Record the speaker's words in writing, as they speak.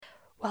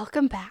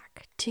Welcome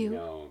back to...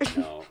 No.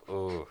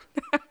 Ooh.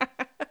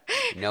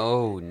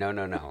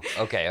 No.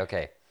 Okay.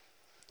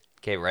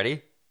 Okay,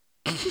 ready?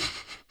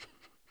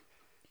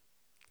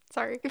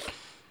 Sorry.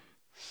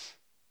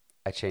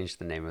 I changed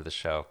the name of the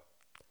show.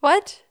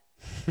 What?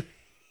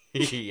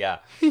 Yeah.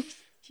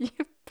 You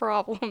have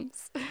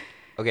problems.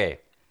 Okay.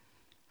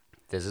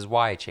 This is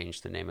why I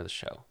changed the name of the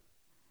show.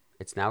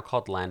 It's now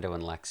called Lando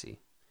and Lexi.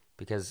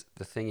 Because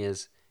the thing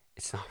is,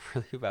 it's not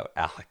really about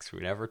Alex. We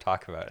never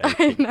talk about I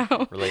anything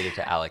know. related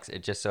to Alex.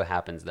 It just so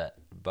happens that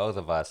both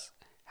of us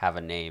have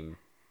a name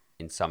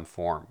in some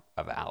form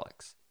of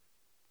Alex.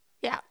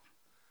 Yeah.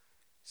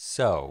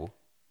 So,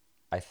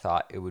 I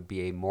thought it would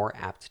be a more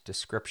apt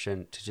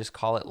description to just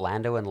call it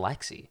Lando and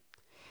Lexi.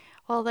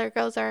 Well, there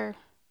goes our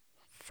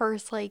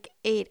first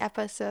 8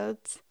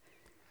 episodes.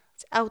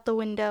 It's out the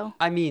window.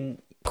 I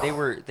mean, they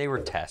were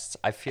tests.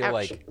 I feel Ouch.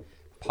 like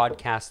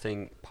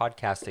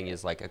podcasting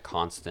is like a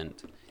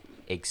constant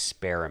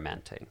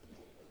experimenting,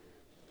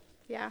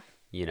 Yeah.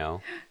 you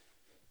know?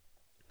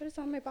 What is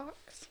on my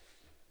box?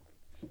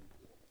 I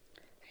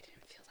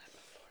didn't feel that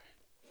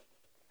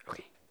before.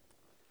 Okay.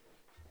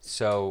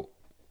 So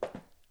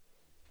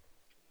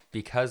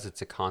because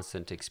it's a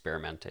constant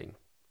experimenting,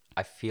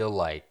 I feel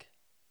like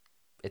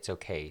it's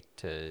okay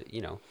to,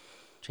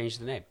 change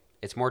the name.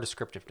 It's more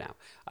descriptive now.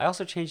 I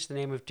also changed the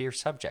name of Dear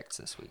Subjects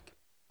this week.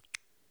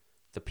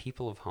 The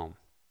People of Home.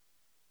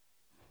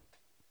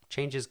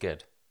 Change is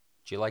good.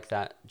 Do you like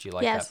that? Do you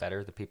like Yes. that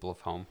better, The People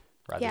of Home,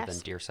 rather Yes. than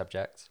Dear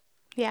Subjects?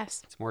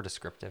 Yes. It's more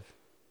descriptive.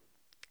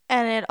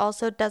 And it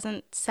also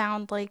doesn't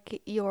sound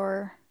like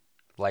you're...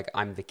 Like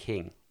I'm the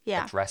king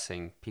Yeah.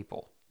 addressing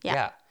people.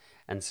 Yeah.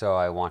 And so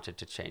I wanted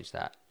to change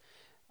that.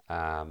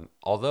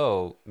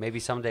 Although maybe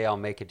someday I'll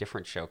make a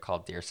different show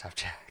called Dear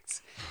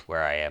Subjects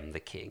where I am the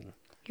king.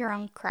 You're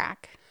on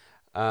crack.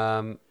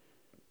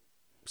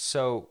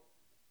 So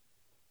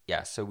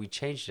we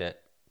changed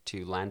it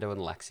to Lando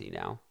and Lexi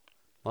now.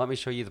 Let me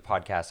show you the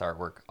podcast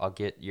artwork. I'll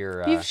get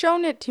your... You've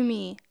shown it to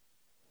me.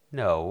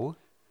 No.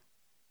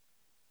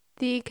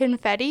 The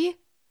confetti?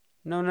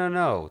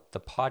 No. The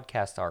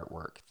podcast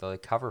artwork. The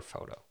cover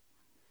photo.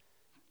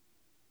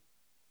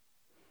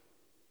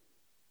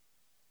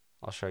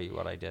 I'll show you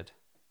what I did.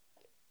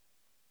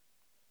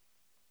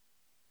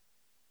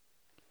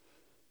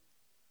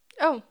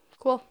 Oh,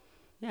 cool.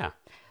 Yeah.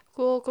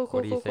 Cool.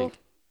 What do you think?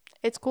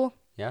 It's cool.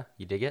 Yeah?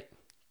 You dig it?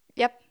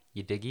 Yep.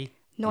 You diggy?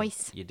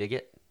 Nice. You dig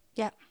it?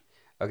 Yep.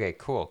 Okay,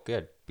 cool.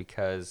 Good.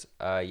 Because,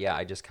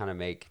 I just kind of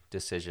make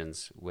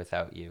decisions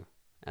without you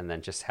and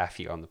then just have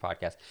you on the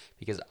podcast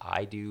because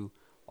I do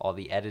all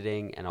the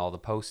editing and all the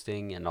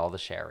posting and all the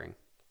sharing.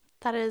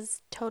 That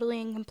is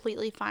totally and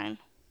completely fine.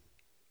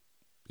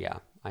 Yeah,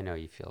 I know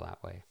you feel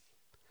that way.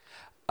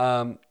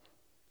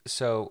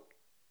 So,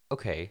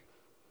 okay,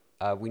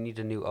 we need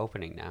a new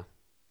opening now.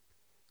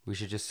 We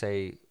should just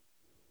say,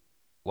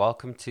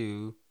 welcome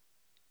to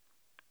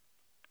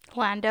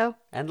Lando.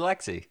 and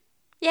Lexi.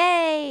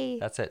 Yay!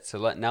 That's it.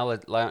 So now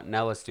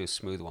let's do a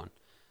smooth one.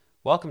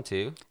 Welcome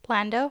to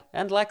Lando.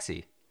 and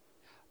Lexi.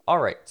 All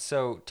right.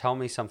 So tell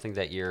me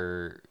about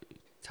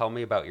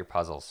your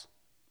puzzles.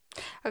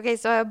 Okay,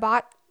 so I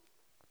bought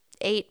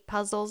 8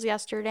 puzzles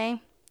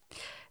yesterday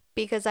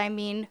because,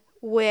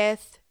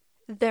 with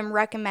them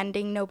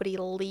recommending nobody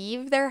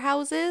leave their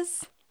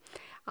houses,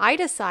 I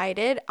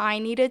decided I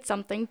needed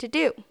something to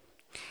do.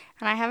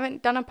 And I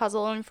haven't done a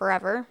puzzle in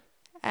forever.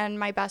 And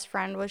my best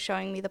friend was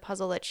showing me the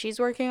puzzle that she's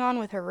working on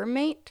with her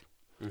roommate.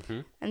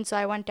 Mm-hmm. And so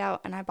I went out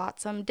and I bought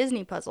some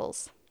Disney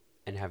puzzles.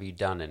 And have you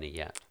done any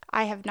yet?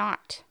 I have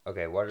not.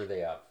 Okay, what are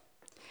they of?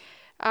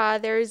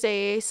 There's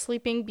a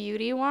Sleeping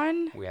Beauty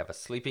one. We have a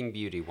Sleeping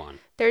Beauty one.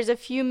 There's a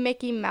few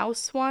Mickey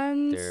Mouse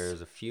ones.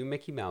 There's a few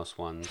Mickey Mouse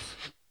ones.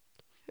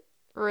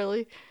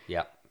 Really?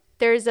 Yep.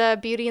 There's a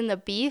Beauty and the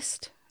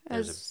Beast.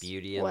 There's a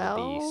Beauty and the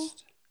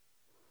Beast.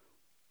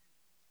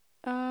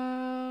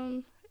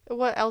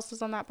 What else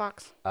is on that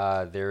box?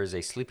 There is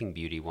a Sleeping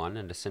Beauty one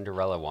and a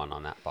Cinderella one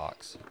on that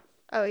box.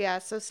 Oh, yeah,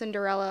 so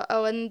Cinderella.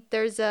 Oh, and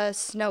there's a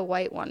Snow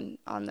White one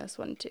on this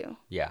one, too.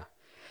 Yeah.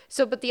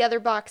 So, but the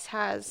other box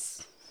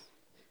has,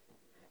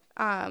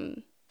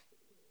 The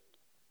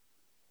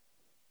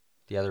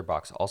other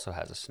box also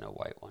has a Snow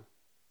White one.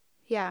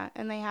 yeah,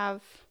 and they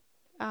have,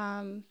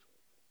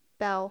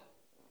 Belle.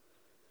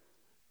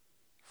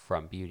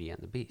 From Beauty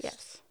and the Beast.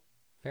 Yes.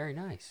 Very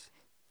nice.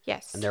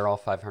 Yes. And they're all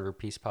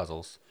 500-piece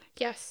puzzles.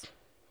 Yes.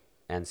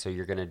 And so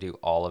you're going to do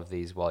all of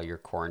these while you're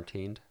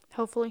quarantined?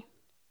 Hopefully.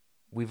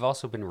 We've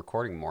also been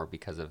recording more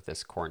because of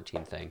this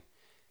quarantine thing.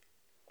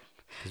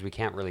 Because we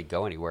can't really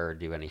go anywhere or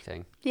do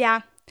anything.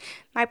 Yeah.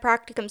 My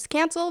practicum's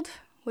canceled,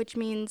 which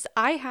means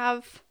I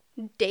have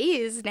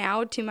days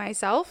now to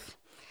myself.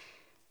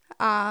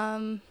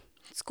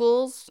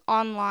 School's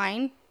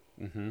online.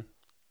 Mm-hmm.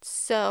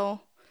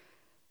 So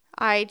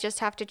I just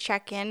have to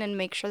check in and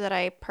make sure that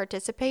I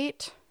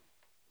participate.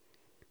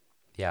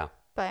 Yeah.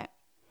 But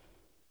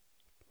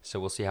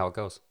So we'll see how it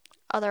goes.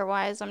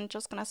 otherwise, I'm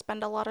just going to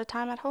spend a lot of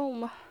time at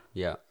home.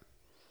 Yeah.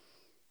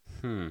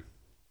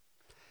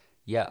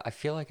 Yeah, I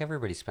feel like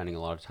everybody's spending a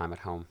lot of time at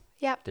home.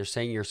 Yep. They're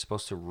saying you're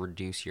supposed to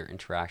reduce your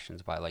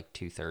interactions by like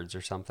 2/3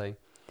 or something.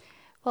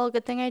 Well,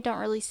 good thing I don't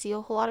really see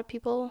a whole lot of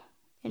people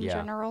in Yeah.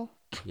 general.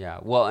 Yeah.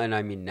 Well, and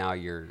I mean now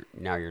you're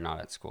not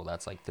at school.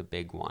 That's like the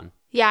big one.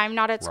 Yeah, I'm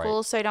not at Right.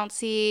 school, so I don't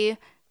see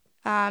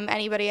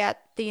anybody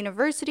at the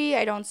university.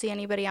 I don't see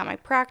anybody at my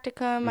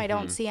practicum. I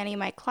don't see any of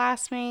my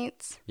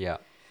classmates. Yeah.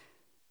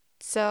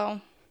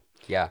 So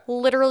Yeah.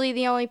 literally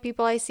the only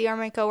people I see are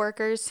my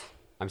coworkers.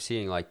 I'm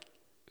seeing like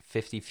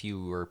 50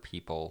 fewer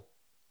people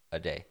a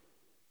day.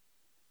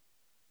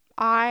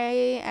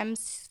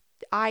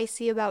 I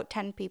see about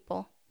 10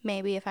 people,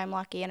 maybe if I'm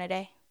lucky in a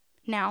day.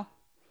 Now.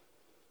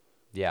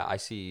 Yeah, I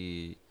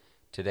see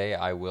today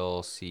I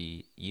will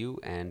see you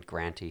and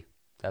Granty.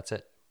 That's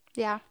it.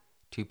 Yeah.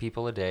 2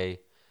 people a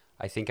day.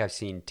 I think I've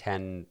seen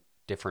 10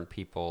 different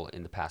people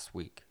in the past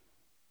week.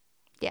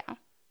 Yeah.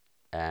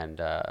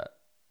 And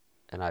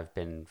I've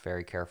been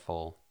very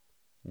careful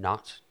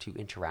not to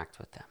interact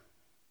with them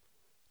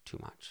too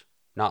much.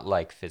 Not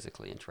like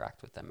physically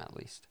interact with them at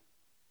least.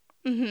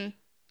 Mhm.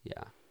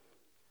 Yeah.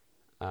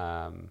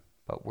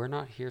 But we're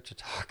not here to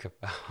talk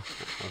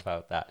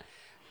about that.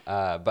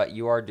 But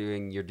you're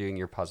doing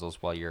your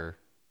puzzles while you're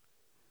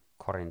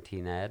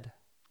quarantined,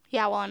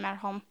 Yeah, while I'm at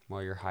home.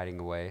 while you're hiding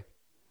away.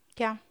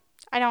 Yeah.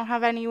 I don't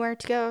have anywhere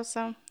to go,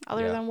 so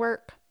other Yeah. than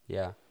work,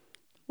 Yeah.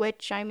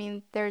 which I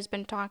mean, there's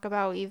been talk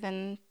about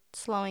even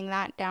slowing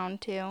that down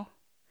too.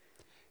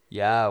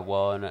 Yeah,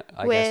 well, and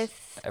I With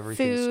guess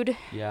everything's food.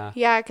 Yeah.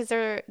 Yeah, because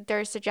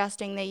they're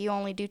suggesting that you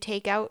only do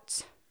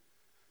takeouts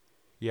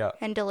Yeah.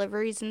 and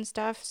deliveries and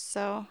stuff,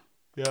 so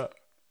Yeah.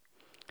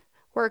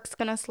 work's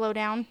gonna slow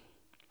down.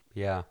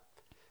 Yeah.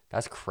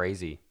 That's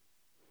crazy.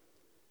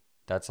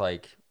 That's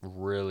like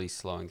really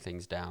slowing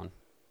things down.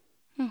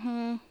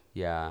 Mm-hmm.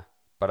 Yeah.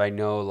 But I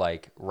know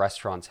like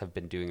restaurants have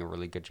been doing a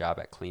really good job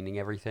at cleaning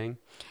everything.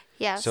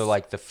 Yes. So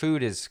like the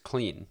food is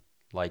clean,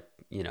 like,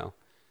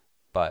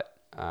 but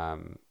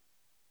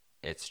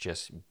it's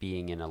just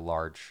being in a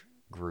large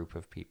group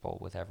of people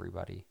with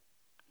everybody.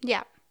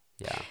 Yeah.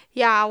 Yeah.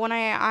 Yeah, when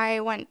I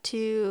went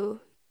to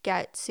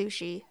get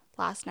sushi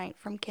last night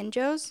from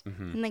Kinjo's,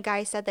 Mm-hmm. and the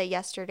guy said that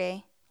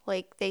yesterday,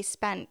 like, they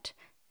spent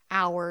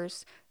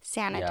hours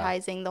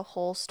sanitizing the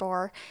whole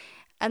store.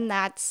 And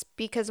that's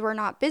because we're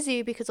not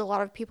busy because a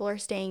lot of people are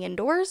staying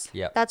indoors.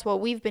 Yep. That's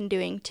what we've been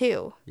doing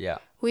too. Yeah.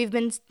 We've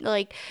been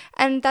like,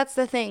 and that's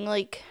the thing,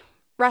 like,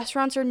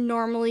 restaurants are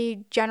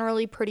normally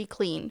generally pretty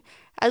clean.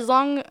 As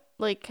long,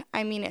 like,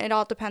 I mean, it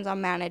all depends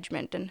on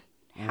management and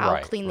how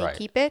Right, clean right. they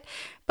keep it.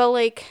 But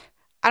like,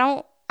 I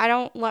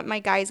don't let my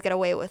guys get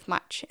away with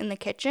much in the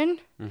kitchen.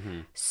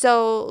 Mm-hmm.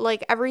 So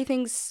like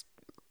everything's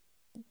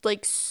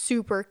like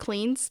super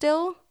clean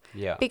still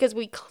Yeah. because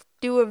we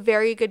do a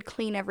very good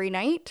clean every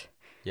night.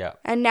 Yeah.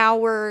 And now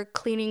we're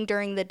cleaning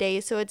during the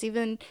day, so it's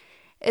even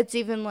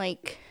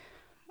like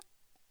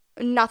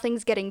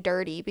nothing's getting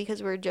dirty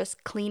because we're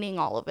just cleaning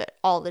all of it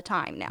all the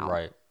time now.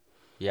 Right.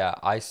 Yeah.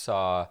 I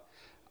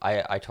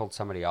told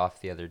somebody off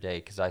the other day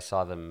because I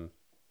saw them,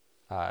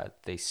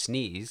 they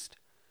sneezed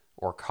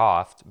or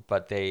coughed,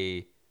 but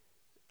I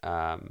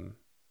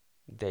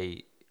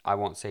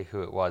won't say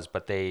who it was,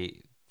 but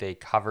they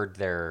covered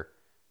their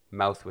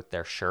mouth with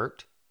their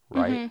shirt,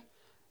 right? Mm-hmm.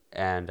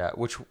 And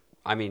which,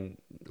 I mean,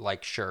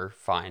 like, sure,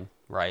 fine,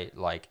 right?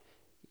 Like,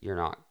 you're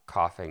not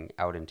coughing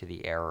out into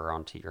the air or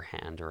onto your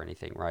hand or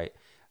anything, right?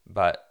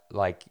 But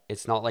like,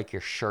 it's not like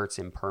your shirt's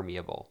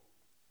impermeable,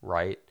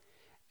 right?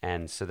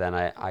 And so then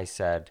I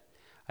said,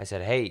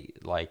 hey,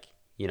 like,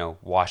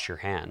 wash your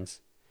hands.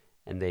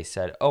 And they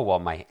said, oh,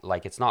 well,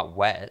 it's not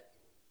wet.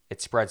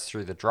 It spreads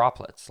through the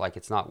droplets. Like,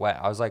 it's not wet.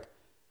 I was like,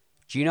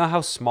 do you know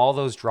how small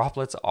those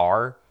droplets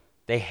are?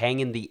 They hang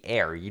in the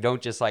air. You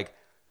don't just like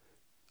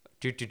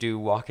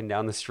walking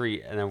down the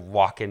street and then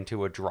walk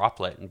into a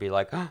droplet and be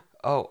like,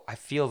 oh, I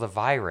feel the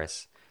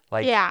virus.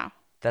 Like, Yeah.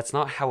 that's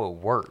not how it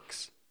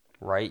works,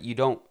 right? You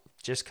don't,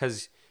 just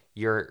because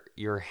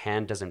your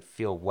hand doesn't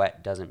feel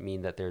wet doesn't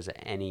mean that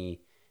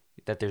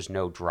there's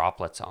no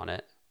droplets on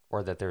it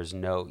or that there's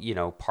no,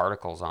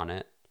 particles on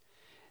it.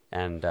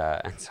 And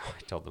so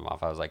I told them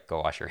off. I was like,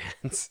 go wash your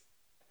hands.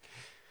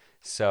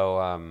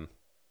 So,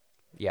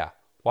 yeah,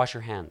 wash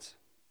your hands.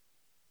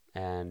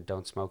 And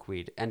don't smoke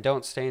weed. And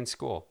don't stay in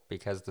school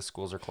because the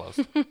schools are closed.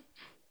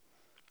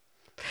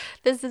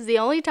 This is the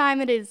only time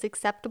it is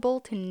acceptable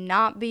to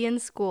not be in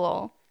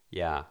school.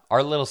 Yeah.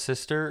 Our little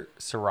sister,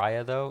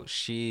 Soraya, though,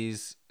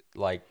 she's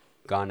like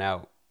gone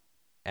out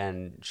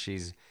and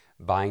she's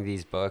buying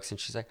these books. And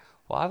she's like,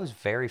 well, I was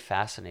very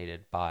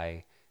fascinated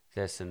by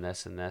this and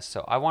this and this.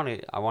 So I want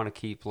to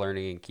keep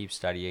learning and keep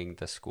studying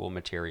the school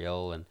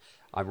material. And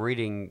I'm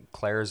reading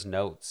Claire's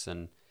notes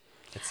and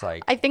it's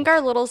like, I think our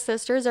little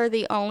sisters are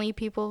the only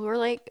people who are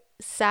like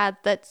sad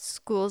that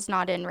school's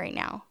not in right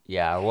now.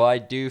 yeah, well, I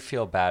do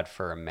feel bad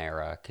for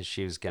Amara because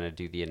she was going to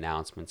do the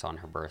announcements on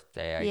her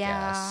birthday, I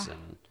Yeah. guess.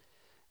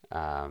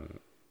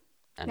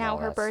 And Now all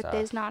her that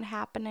birthday's stuff. not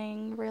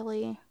happening,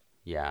 really.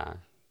 Yeah,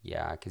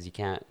 because you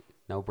can't,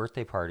 no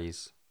birthday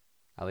parties.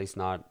 At least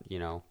not,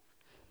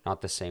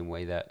 not the same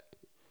way that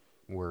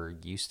we're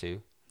used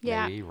to.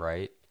 Yeah. Maybe,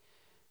 right?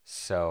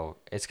 So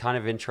it's kind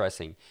of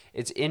interesting.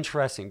 It's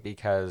interesting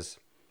because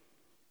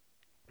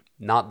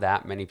not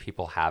that many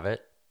people have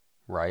it,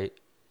 right?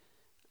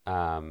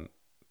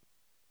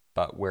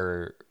 But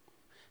we're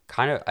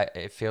kind of,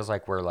 it feels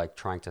like we're like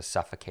trying to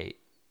suffocate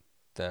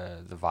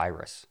the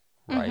virus,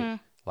 right?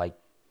 Like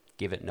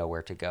give it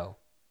nowhere to go.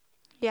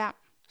 Yeah.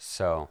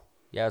 So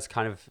yeah, it's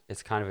kind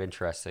of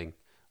interesting.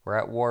 We're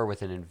at war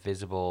with an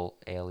invisible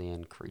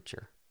alien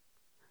creature,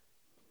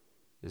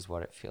 is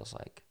what it feels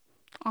like.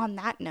 On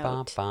that Ba,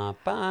 note, ba,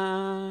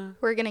 ba.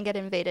 we're going to get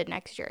invaded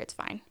next year. It's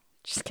fine.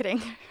 Just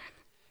kidding.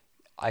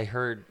 I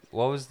heard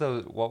what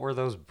were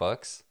those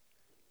books?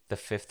 The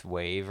Fifth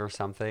Wave or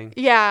something?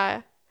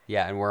 Yeah.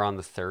 Yeah, and we're on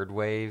the third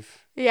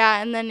wave.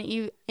 Yeah, and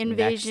then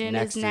invasion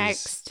Next is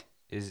next.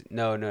 Is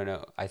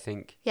no. I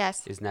think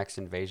Yes. is next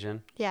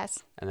invasion.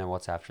 Yes. And then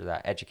what's after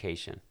that?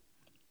 Education.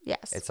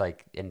 Yes. It's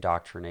like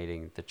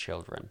indoctrinating the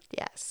children.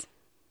 Yes.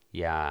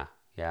 Yeah.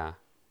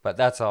 But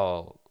that's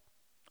a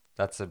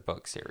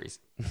book series.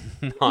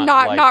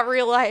 Not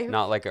real life.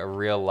 Not like a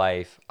real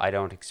life. I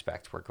don't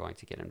expect we're going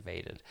to get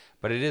invaded.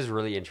 But it is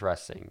really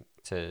interesting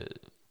to,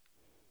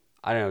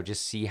 I don't know,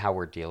 just see how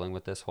we're dealing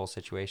with this whole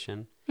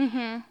situation.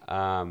 Yeah,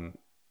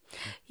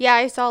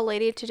 I saw a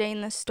lady today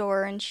in the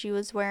store and she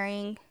was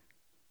wearing,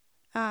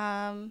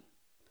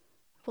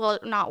 well,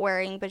 not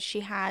wearing, but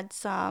she had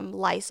some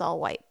Lysol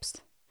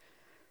wipes.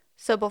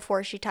 So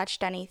before she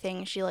touched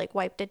anything, she like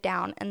wiped it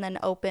down and then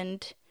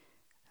opened,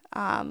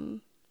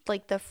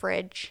 like the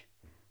fridge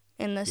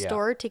in the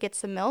store to get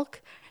some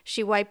milk.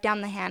 She wiped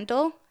down the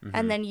handle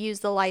and then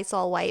used the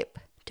Lysol wipe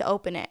to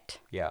open it.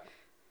 Yeah.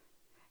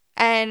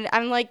 And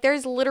I'm like,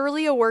 there's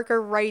literally a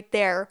worker right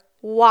there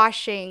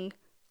washing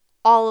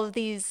all of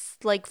these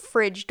like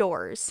fridge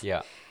doors.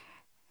 Yeah.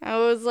 I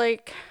was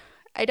like,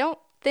 I don't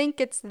think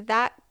it's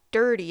that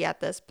dirty at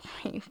this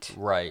point.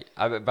 Right.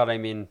 But I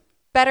mean,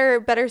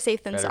 Better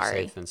safe than better sorry.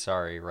 safe than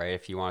sorry, right?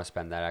 If you want to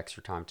spend that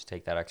extra time to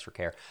take that extra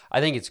care. I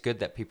think it's good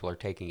that people are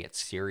taking it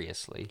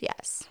seriously.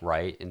 Yes.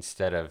 Right?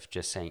 Instead of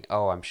just saying,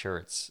 oh, I'm sure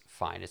it's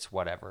fine. It's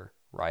whatever,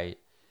 right?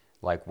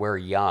 Like we're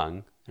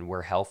young and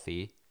we're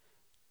healthy.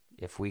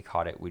 If we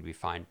caught it, we'd be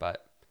fine.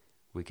 But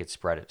we could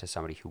spread it to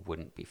somebody who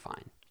wouldn't be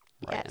fine.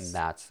 Right? Yes. And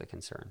that's the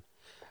concern.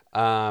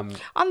 On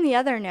the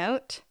other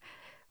note,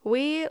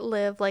 we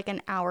live like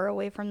an hour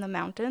away from the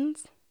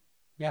mountains.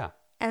 Yeah.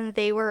 And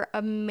they were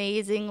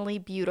amazingly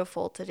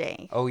beautiful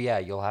today. Oh, yeah.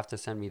 You'll have to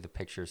send me the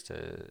pictures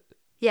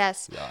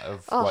Yes.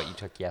 of what you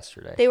took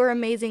yesterday. They were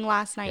amazing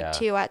last night Yeah.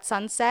 too at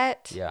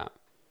sunset. Yeah.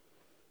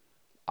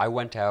 I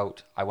went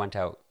out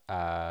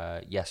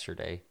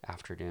yesterday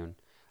afternoon.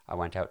 I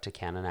went out to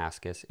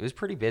Kananaskis. It was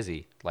pretty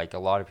busy. Like a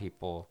lot of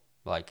people,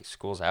 like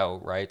school's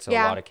out, right? So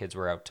a lot of kids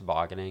were out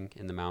tobogganing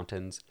in the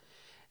mountains.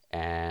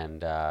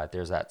 And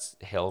there's that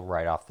hill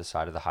right off the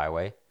side of the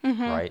highway,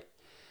 right?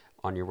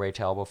 On your way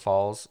to Elbow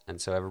Falls.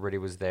 And so everybody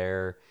was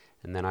there.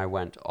 And then I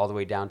went all the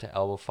way down to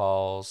Elbow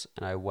Falls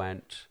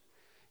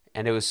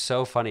and it was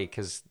so funny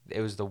because it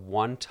was the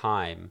one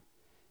time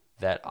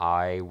that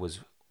I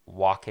was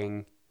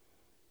walking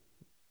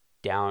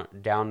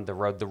down the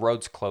road. The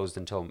road's closed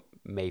until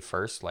May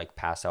 1st, like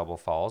past Elbow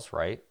Falls,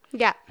 right?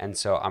 Yeah. And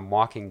so I'm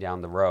walking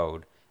down the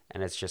road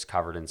and it's just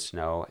covered in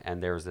snow.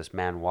 And there was this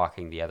man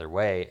walking the other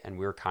way and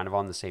we were kind of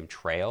on the same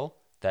trail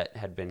that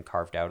had been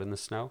carved out in the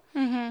snow.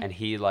 And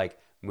he like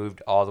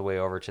moved all the way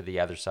over to the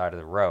other side of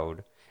the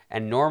road.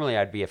 And normally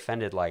I'd be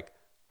offended, like,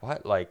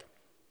 what? Like,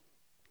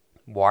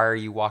 why are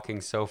you walking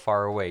so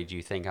far away? Do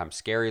you think I'm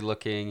scary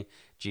looking?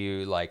 Do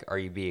you like, are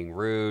you being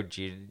rude?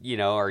 Do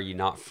you, are you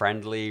not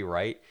friendly?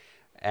 Right.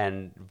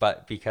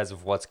 But because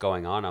of what's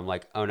going on, I'm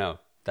like, oh no,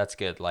 that's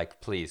good.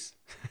 Like, please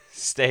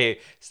stay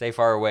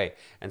far away.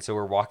 And so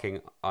we're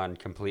walking on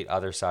complete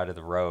other side of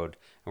the road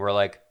and we're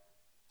like,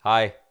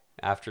 hi,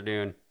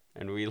 afternoon.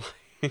 And we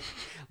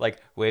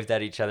like waved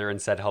at each other and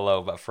said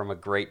hello, but from a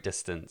great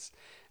distance.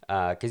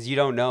 'Cause you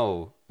don't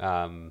know.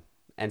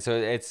 And so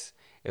it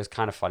was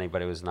kind of funny,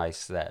 but it was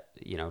nice that,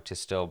 to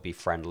still be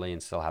friendly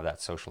and still have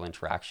that social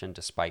interaction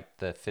despite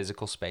the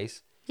physical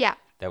space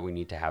that we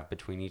need to have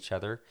between each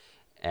other.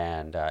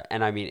 And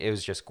I mean, it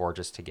was just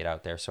gorgeous to get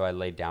out there. So I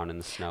laid down in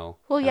the snow.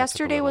 Well, and I took a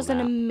yesterday little was an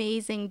nap.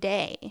 amazing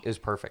day. It was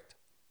perfect.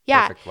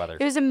 Yeah. Perfect weather.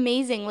 It was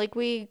amazing. Like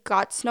we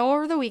got snow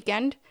over the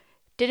weekend,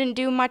 didn't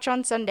do much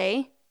on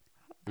Sunday.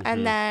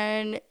 And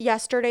then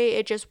yesterday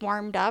it just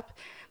warmed up.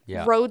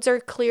 Yeah. Roads are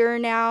clear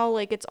now.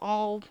 Like it's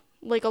all,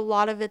 like a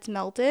lot of it's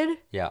melted.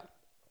 Yeah.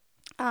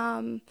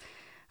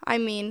 I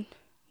mean,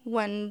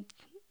 when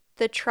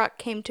the truck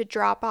came to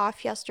drop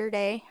off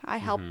yesterday, I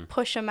helped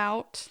push them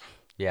out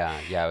Yeah.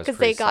 Yeah. It was because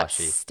pretty they got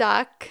slushy.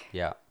 stuck.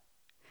 Yeah.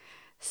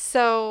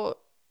 So,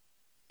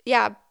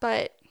 yeah,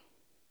 but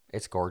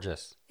It's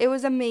gorgeous. it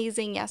was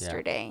amazing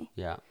yesterday.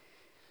 Yeah.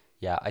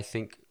 Yeah.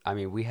 I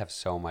mean, we have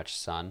so much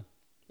sun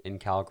in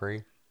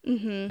Calgary.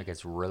 Like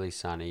it's really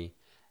sunny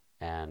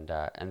and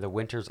the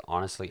winters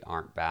honestly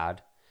aren't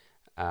bad.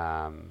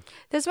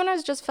 This one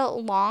has just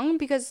felt long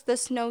because the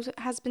snow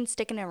has been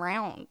sticking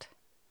around.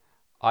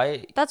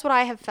 That's what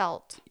I have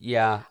felt.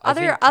 Yeah.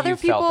 Other I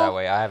think you people felt that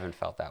way. I haven't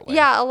felt that way.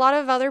 Yeah, a lot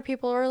of other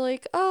people are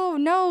like, "Oh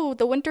no,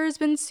 the winter's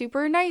been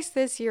super nice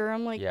this year."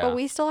 I'm like, Yeah. "But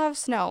we still have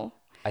snow.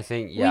 I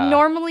think, We yeah.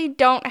 normally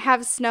don't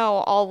have snow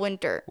all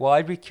winter." Well,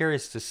 I'd be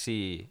curious to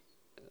see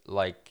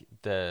like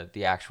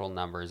the actual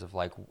numbers of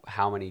like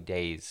how many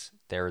days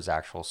there is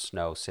actual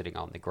snow sitting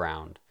on the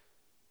ground.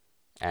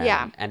 And,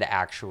 Yeah. And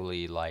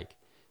actually like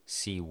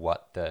see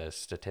what the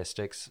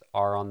statistics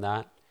are on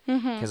that.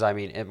 Mm-hmm. Because I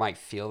mean, it might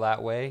feel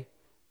that way,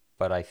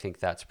 but I think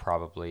that's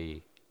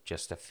probably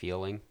just a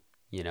feeling,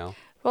 you know?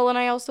 Well, and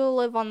I also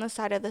live on the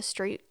side of the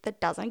street that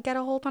doesn't get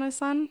a whole ton of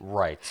sun.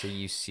 Right. So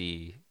you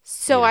see.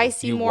 So You know, I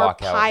see you more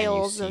walk out and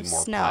piles you of see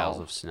more snow. piles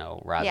of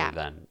snow rather Yeah.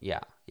 than yeah,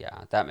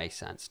 that makes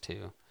sense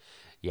too.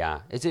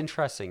 Yeah, it's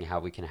interesting how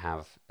we can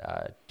have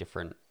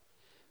different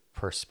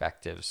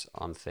perspectives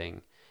on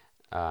things.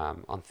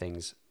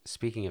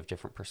 Speaking of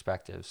different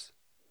perspectives,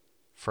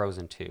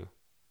 Frozen 2,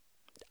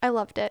 I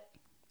loved it.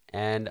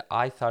 and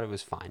I thought it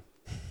was fine.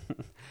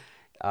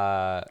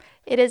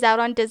 It is out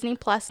on Disney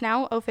Plus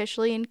now,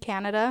 officially in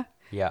Canada.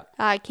 Yeah,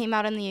 It came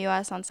out in the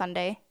US on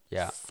Sunday.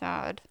 Yeah.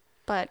 Sad.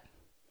 But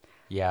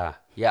yeah.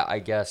 I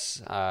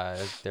guess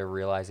they're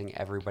realizing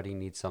everybody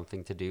needs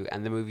something to do,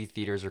 and the movie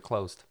theaters are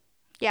closed.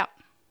 yeah.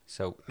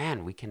 So,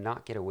 man, we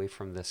cannot get away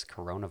from this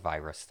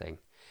coronavirus thing.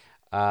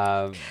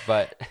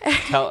 But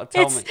tell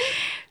me.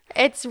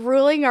 It's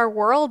ruling our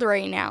world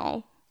right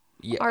now.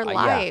 Yeah, our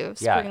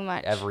lives, pretty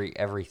much.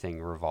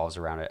 Everything revolves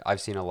around it.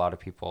 I've seen a lot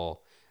of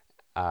people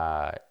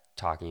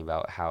talking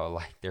about how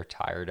like they're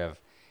tired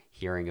of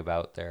hearing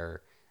about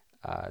their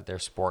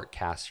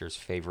sportcaster's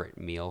favorite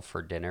meal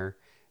for dinner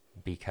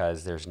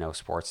because there's no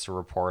sports to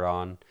report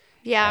on.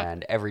 Yeah.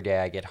 And every day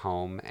I get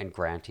home and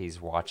Granty's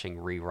watching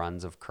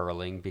reruns of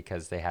curling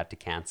because they had to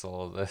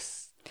cancel the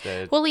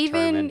Well,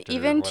 even tournament or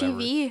whatever.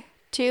 TV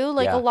too.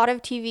 Like Yeah. a lot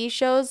of TV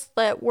shows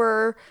that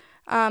were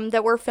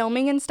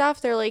filming and stuff.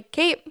 They're like,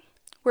 Kate,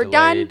 we're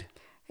done. Delayed.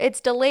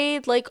 It's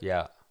delayed. Like,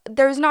 Yeah.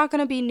 there's not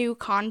going to be new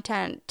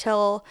content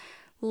till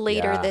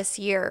later Yeah. this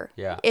year,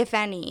 Yeah. if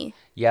any.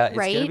 Yeah, it's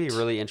going to be right?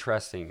 really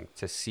interesting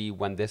to see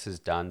when this is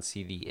done,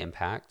 see the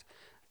impact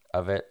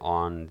of it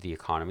on the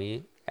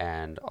economy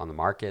and on the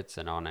markets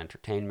and on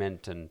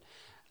entertainment. And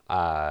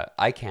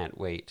I can't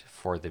wait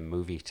for the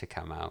movie to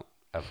come out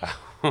about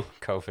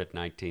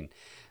COVID-19.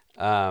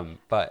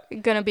 But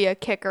Gonna be a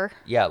kicker.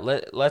 yeah,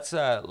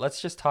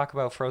 let's just talk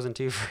about Frozen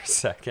 2 for a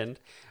second.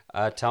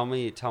 Tell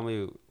me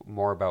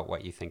more about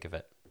what you think of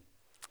it.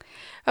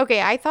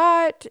 Okay, I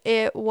thought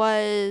it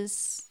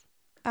was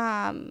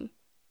kind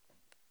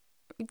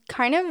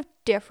of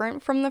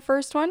different from the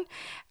first one.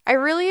 I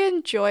really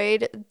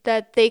enjoyed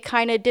that they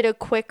kind of did a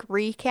quick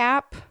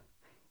recap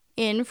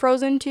in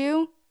Frozen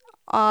 2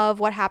 of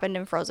what happened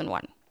in Frozen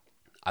 1.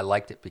 I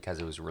liked it because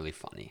it was really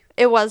funny.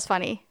 It was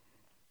funny.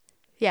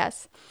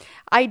 Yes.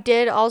 I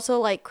did also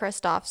like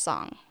Kristoff's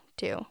song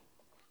too.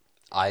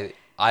 I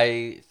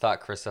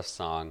thought Kristoff's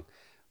song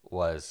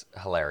was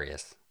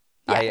hilarious.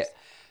 Yes.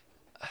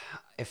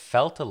 It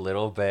felt a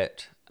little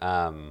bit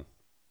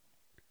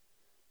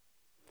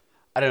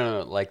I don't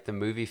know, like the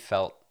movie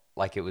felt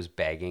like it was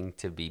begging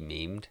to be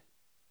memed.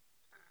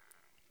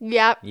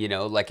 Yep. You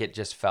know, like it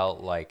just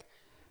felt like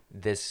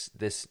this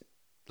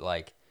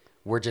like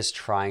we're just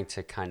trying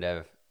to kind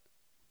of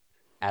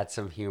add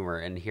some humor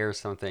and here's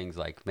some things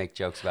like make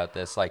jokes about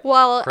this. Like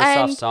Well, Kristoff's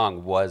and-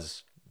 song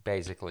was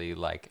basically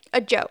like A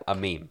joke. a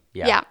meme.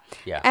 Yeah.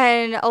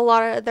 And a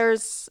lot of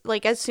there's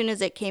like as soon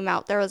as it came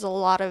out, there was a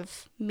lot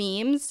of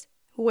memes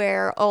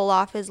where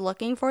Olaf is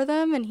looking for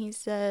them and he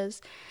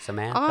says,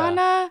 Samantha.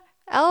 Anna,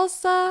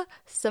 Elsa,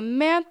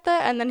 Samantha,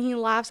 and then he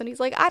laughs and he's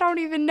like, I don't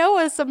even know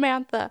a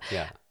Samantha.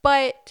 Yeah.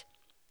 But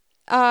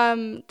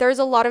there's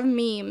a lot of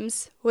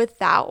memes with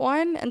that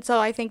one, and so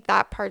I think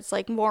that part's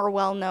like more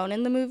well known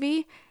in the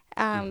movie.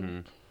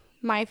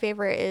 My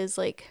favorite is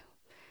like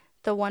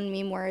the one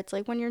meme where it's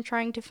like when you're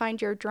trying to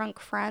find your drunk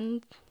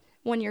friend,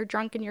 when you're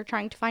drunk and you're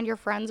trying to find your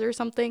friends or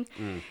something,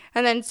 and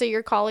then so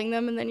you're calling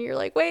them and then you're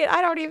like, wait,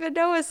 I don't even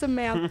know a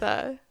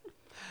Samantha.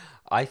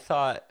 I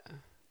thought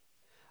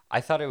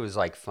it was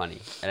like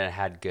funny and it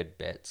had good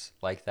bits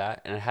like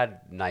that and it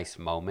had nice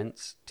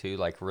moments too,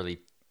 like really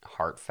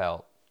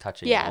heartfelt,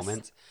 touching Yes.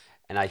 moments.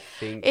 And I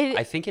think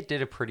it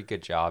did a pretty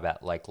good job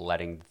at like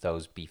letting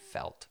those be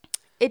felt.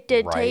 It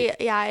did Right.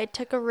 it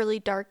took a really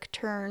dark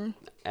turn.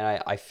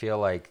 And I feel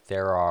like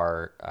there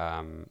are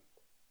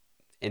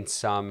in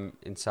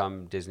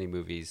some Disney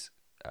movies,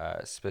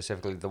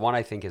 specifically the one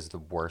I think is the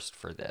worst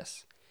for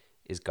this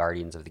is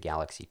Guardians of the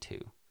Galaxy 2,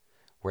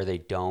 where they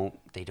don't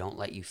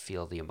let you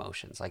feel the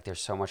emotions. Like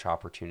there's so much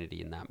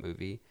opportunity in that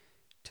movie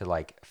to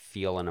like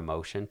feel an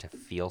emotion, to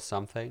feel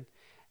something,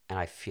 and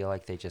I feel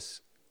like they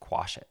just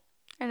quash it.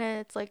 And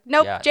it's like,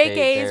 nope, Yeah,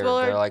 JK's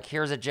they're like,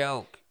 here's a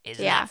joke.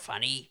 Isn't Yeah. that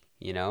funny?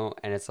 You know,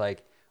 and it's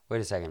like,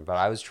 wait a second, but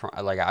I was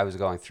I was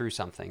going through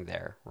something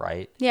there,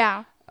 right?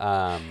 Yeah.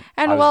 And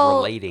And I was well-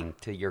 relating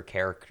to your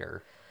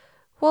character.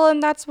 Well,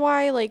 and that's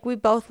why like we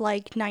both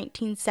like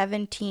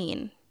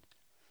 1917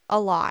 a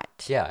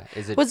lot. Yeah.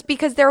 Is it? Was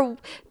because there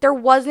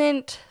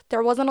wasn't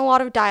a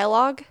lot of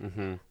dialogue,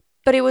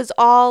 but it was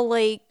all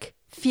like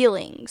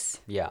feelings.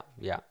 Yeah.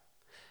 Yeah.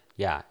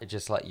 Yeah. It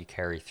just let you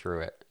carry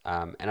through it.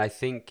 And I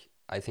think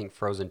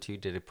Frozen 2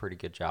 did a pretty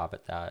good job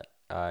at that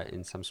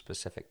in some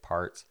specific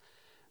parts.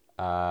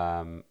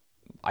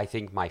 I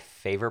think my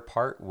favorite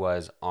part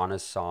was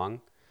Anna's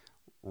song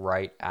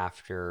right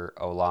after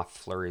Olaf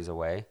flurries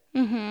away.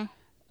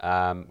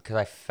 Because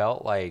I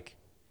felt like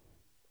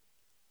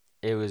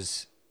it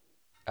was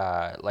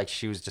like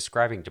she was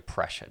describing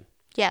depression.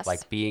 Yes.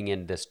 Like being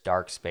in this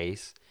dark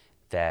space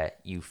that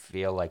you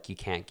feel like you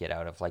can't get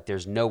out of. Like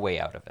there's no way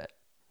out of it,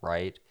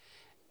 right?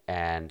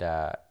 And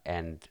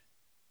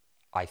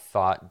I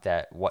thought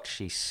that what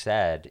she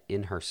said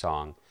in her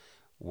song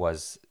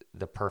was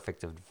the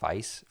perfect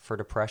advice for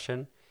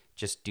depression.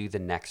 Just do the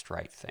next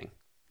right thing.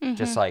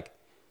 Just like,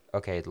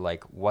 okay,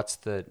 like what's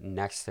the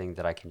next thing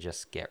that I can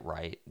just get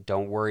right?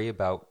 Don't worry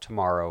about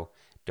tomorrow.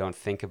 Don't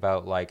think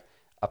about like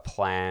a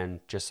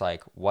plan. Just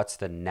like what's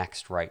the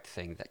next right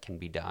thing that can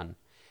be done.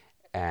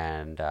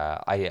 And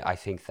I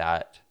think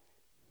that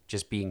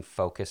just being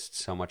focused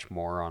so much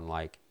more on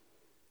like,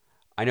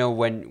 I know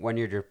when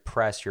you're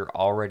depressed, you're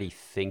already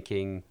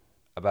thinking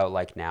about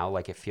like now,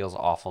 like it feels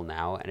awful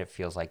now, and it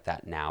feels like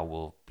that now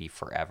will be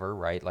forever,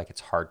 right? Like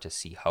it's hard to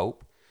see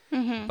hope.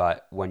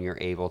 But when you're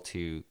able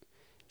to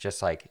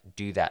just like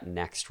do that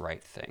next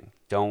right thing,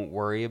 don't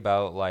worry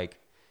about like,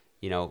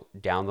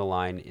 down the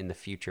line in the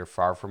future,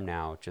 far from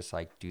now, just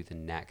like do the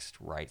next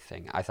right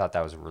thing. I thought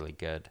that was a really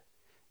good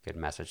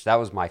message. That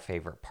was my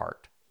favorite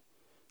part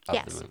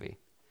of the movie.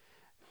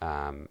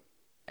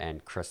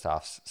 And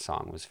Kristoff's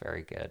song was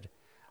very good.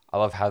 I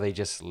love how they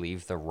just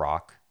leave the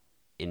Rock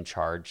in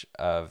charge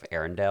of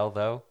Arendelle,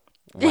 though.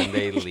 When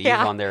they leave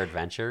on their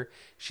adventure,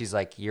 she's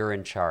like, "You're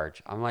in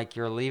charge." I'm like,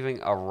 "You're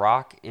leaving a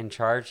Rock in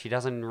charge? He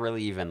doesn't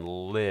really even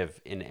live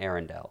in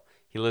Arendelle.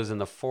 He lives in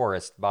the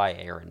forest by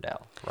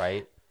Arendelle,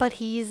 right?" But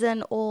he's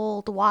an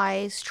old,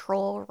 wise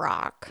troll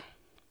Rock.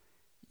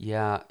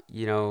 Yeah,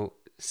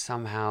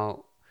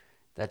 somehow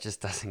that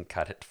just doesn't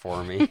cut it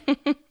for me.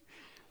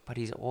 But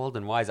he's old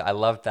and wise. I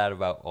love that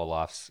about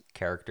Olaf's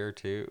character,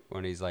 too,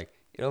 when he's like,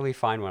 "It'll be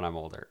fine when I'm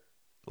older.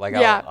 Like,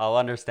 I'll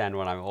understand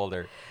when I'm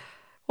older."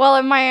 Well,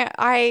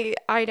 I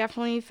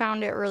definitely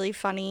found it really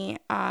funny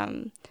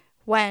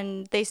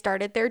when they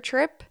started their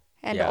trip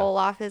and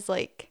Olaf is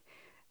like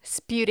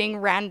spewing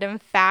random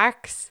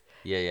facts.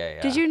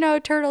 Yeah. Did you know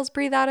turtles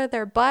breathe out of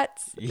their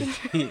butts?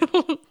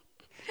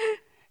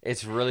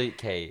 It's really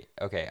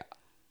okay.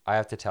 I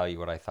have to tell you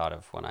what I thought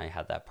of when I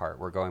had that part.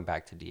 We're going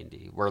back to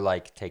D&D. We're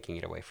like taking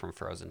it away from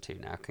Frozen 2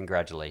 now.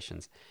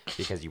 Congratulations,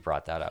 because you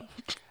brought that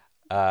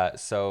up.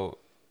 So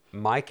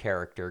my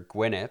character,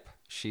 Gwyneth,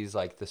 she's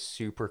like the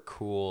super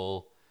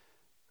cool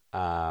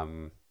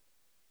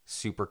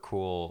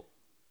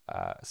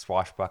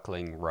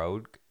swashbuckling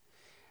rogue,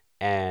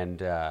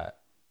 and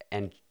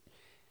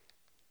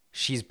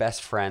she's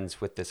best friends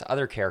with this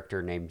other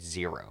character named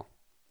Zero,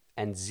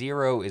 and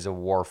Zero is a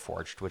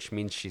warforged, which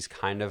means she's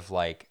kind of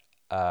like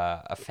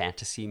a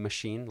fantasy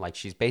machine. Like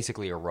she's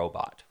basically a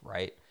robot,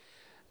 right?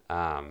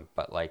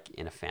 But like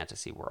in a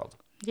fantasy world.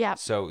 Yeah.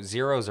 So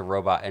Zero's a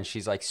robot, and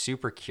she's like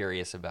super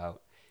curious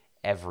about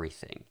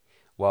everything.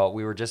 Well,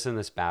 we were just in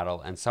this battle,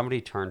 and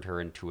somebody turned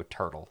her into a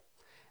turtle,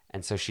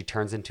 and so she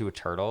turns into a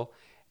turtle,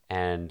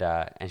 and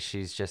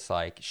she's just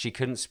like, she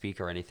couldn't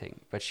speak or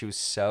anything, but she was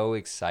so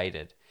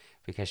excited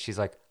because she's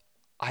like,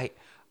 I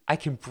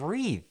can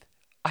breathe.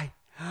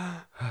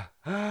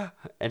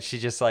 And she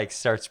just like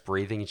starts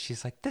breathing, and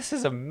she's like, this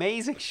is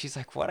amazing. She's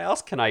like, what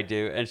else can I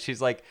do? And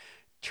she's like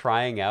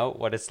trying out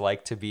what it's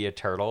like to be a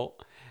turtle.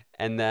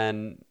 And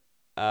then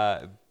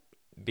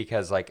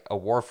because like a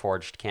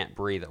warforged can't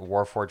breathe, a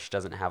warforged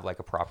doesn't have like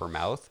a proper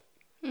mouth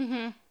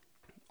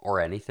or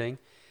anything.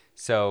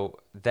 So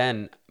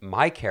then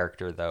my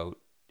character though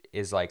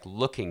is like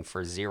looking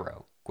for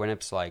Zero.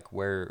 Gwyneth's like,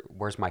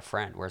 where's my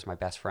friend? Where's my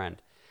best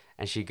friend?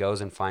 And she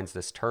goes and finds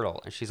this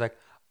turtle, and she's like,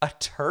 a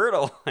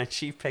turtle. And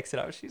she picks it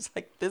up. She's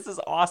like, this is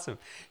awesome.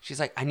 She's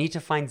like, I need to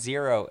find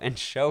Zero and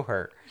show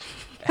her.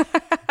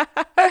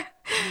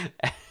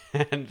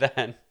 and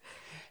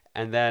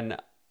then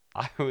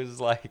I was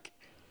like,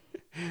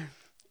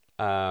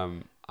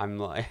 I'm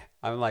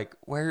like,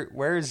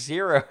 where's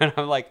Zero? And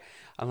I'm like,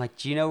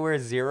 do you know where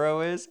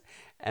Zero is?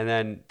 And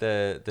then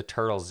the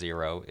turtle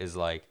Zero is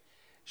like,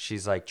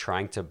 she's like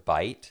trying to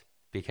bite,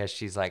 because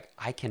she's like,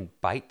 I can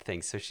bite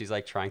things. So she's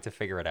like trying to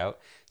figure it out.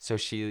 So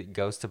she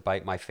goes to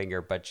bite my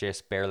finger, but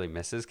just barely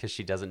misses because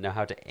she doesn't know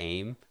how to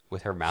aim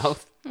with her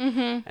mouth.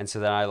 And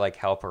so then I like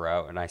help her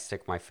out, and I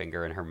stick my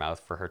finger in her mouth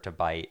for her to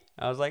bite.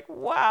 I was like,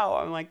 wow.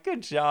 I'm like,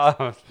 good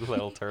job,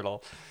 little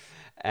turtle.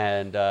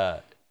 And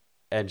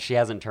she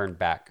hasn't turned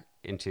back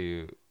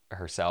into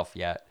herself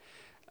yet.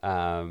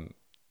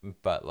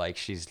 But like,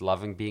 she's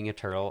loving being a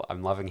turtle.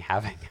 I'm loving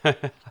having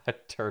a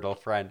turtle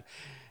friend.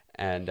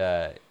 And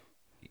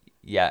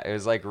yeah, it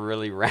was like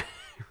really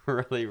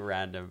really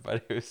random,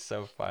 but it was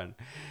so fun.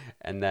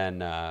 And then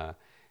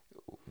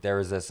there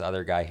was this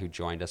other guy who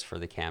joined us for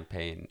the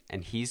campaign,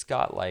 and he's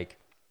got like,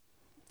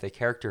 the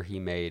character he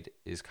made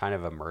is kind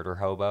of a murder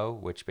hobo,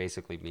 which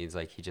basically means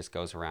like he just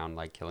goes around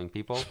like killing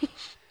people.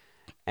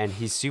 And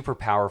he's super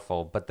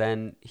powerful, but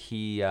then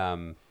he's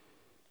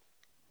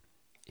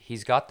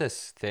got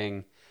this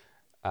thing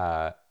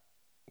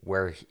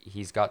where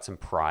he's got some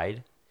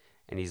pride,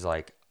 and he's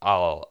like,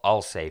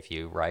 I'll save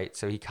you, right?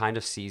 So he kind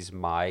of sees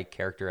my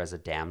character as a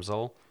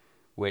damsel,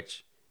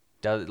 which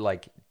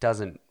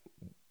doesn't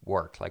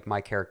work. Like,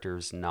 my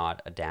character's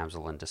not a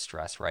damsel in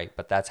distress, right?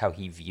 But that's how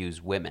he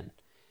views women.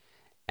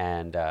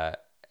 And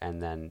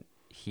then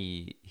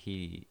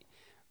he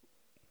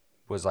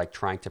was like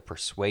trying to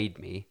persuade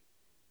me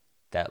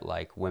that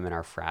like women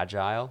are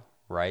fragile,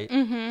 right?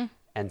 Mm-hmm.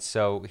 And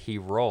so he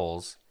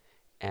rolls,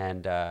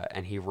 and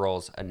he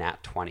rolls a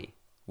nat 20,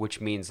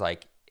 which means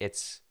like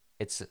it's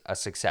a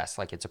success,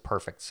 like it's a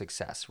perfect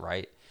success,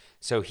 right?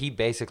 So he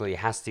basically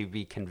has to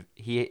be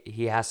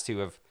he has to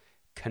have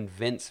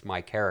convinced my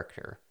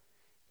character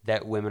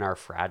that women are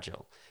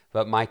fragile.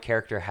 But my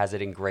character has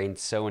it ingrained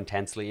so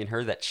intensely in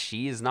her that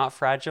she is not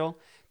fragile,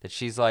 that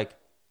she's like,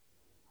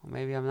 well,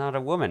 maybe I'm not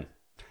a woman.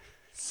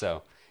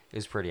 So it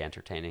was pretty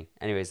entertaining.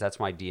 Anyways, that's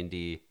my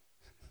D&D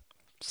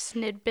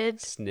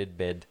snidbid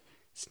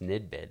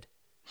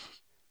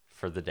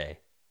for the day.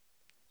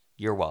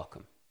 You're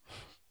welcome.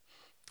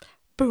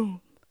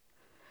 Boom.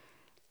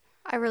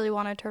 I really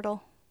want a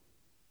turtle.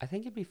 I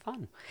think it'd be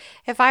fun.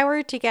 If I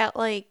were to get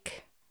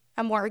like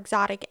a more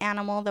exotic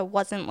animal that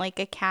wasn't like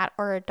a cat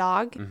or a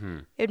dog,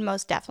 it'd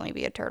most definitely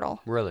be a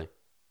turtle. Really?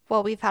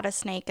 Well, we've had a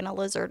snake and a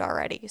lizard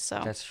already,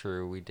 so. That's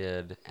true, we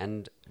did.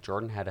 And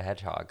Jordan had a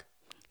hedgehog.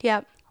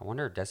 Yep. I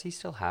wonder, does he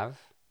still have?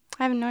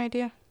 I have no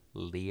idea.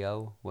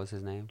 Leo was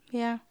his name?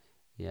 Yeah.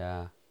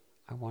 Yeah.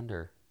 I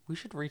wonder. We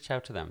should reach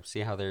out to them,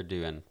 see how they're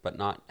doing, but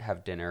not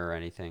have dinner or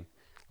anything.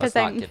 Let's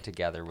not get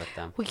together with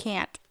them. We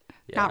can't.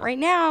 Yeah. Not right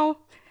now.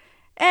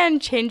 And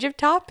change of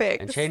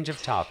topic.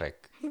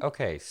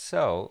 Okay,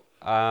 so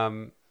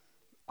I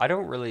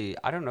don't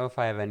know if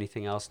I have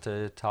anything else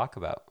to talk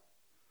about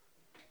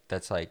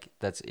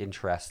that's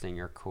interesting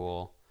or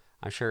cool.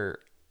 I'm sure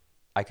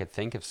I could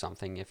think of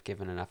something if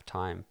given enough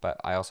time,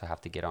 but I also have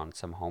to get on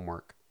some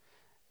homework.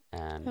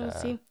 And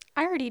see,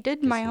 I already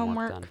did my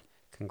homework. Done.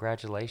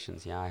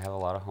 Congratulations. Yeah, I have a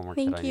lot of homework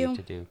Thank that you. I need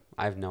to do.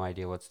 I have no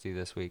idea what to do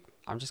this week.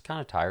 I'm just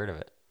kind of tired of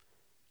it.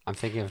 I'm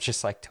thinking of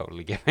just like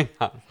totally giving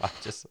up.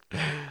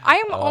 I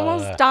am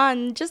almost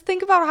done. Just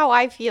think about how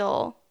I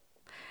feel.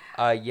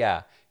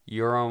 Yeah,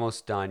 you're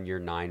almost done your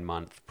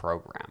 9-month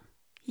program.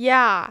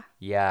 Yeah.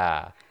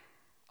 Yeah.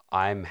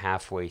 I'm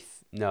halfway.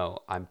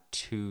 I'm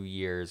 2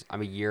 years.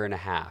 I'm a year and a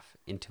half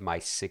into my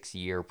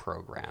 6-year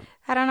program.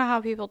 I don't know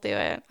how people do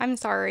it. I'm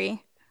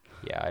sorry.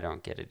 Yeah, I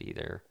don't get it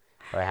either.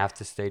 But I have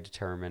to stay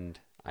determined.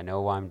 I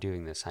know why I'm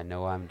doing this.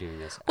 Well,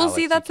 Alex,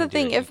 see, that's the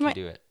thing.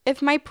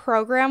 If my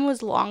program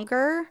was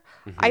longer,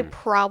 I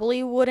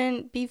probably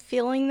wouldn't be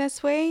feeling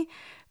this way.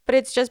 But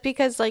it's just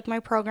because like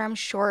my program's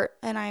short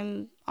and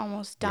I'm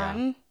almost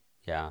done.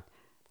 Yeah.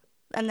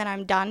 And then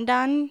I'm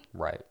done.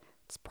 Right.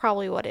 It's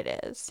probably what it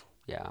is.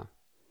 Yeah.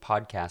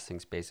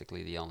 Podcasting's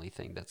basically the only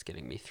thing that's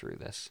getting me through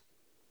this.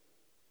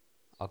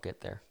 I'll get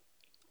there.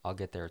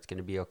 It's going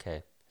to be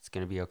okay. It's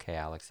going to be okay,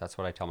 Alex. That's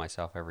what I tell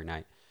myself every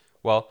night.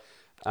 Well,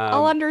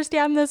 I'll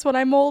understand this when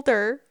I'm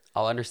older.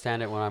 I'll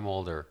understand it when I'm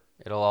older.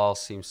 It'll all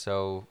seem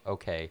so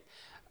okay.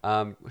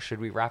 Should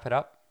we wrap it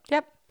up?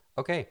 Yep.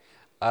 Okay.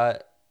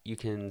 You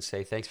can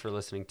say thanks for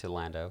listening to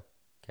Lando.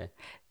 Okay.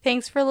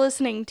 Thanks for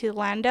listening to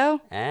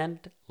Lando.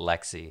 And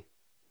Lexi.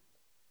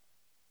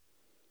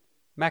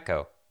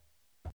 Mecco.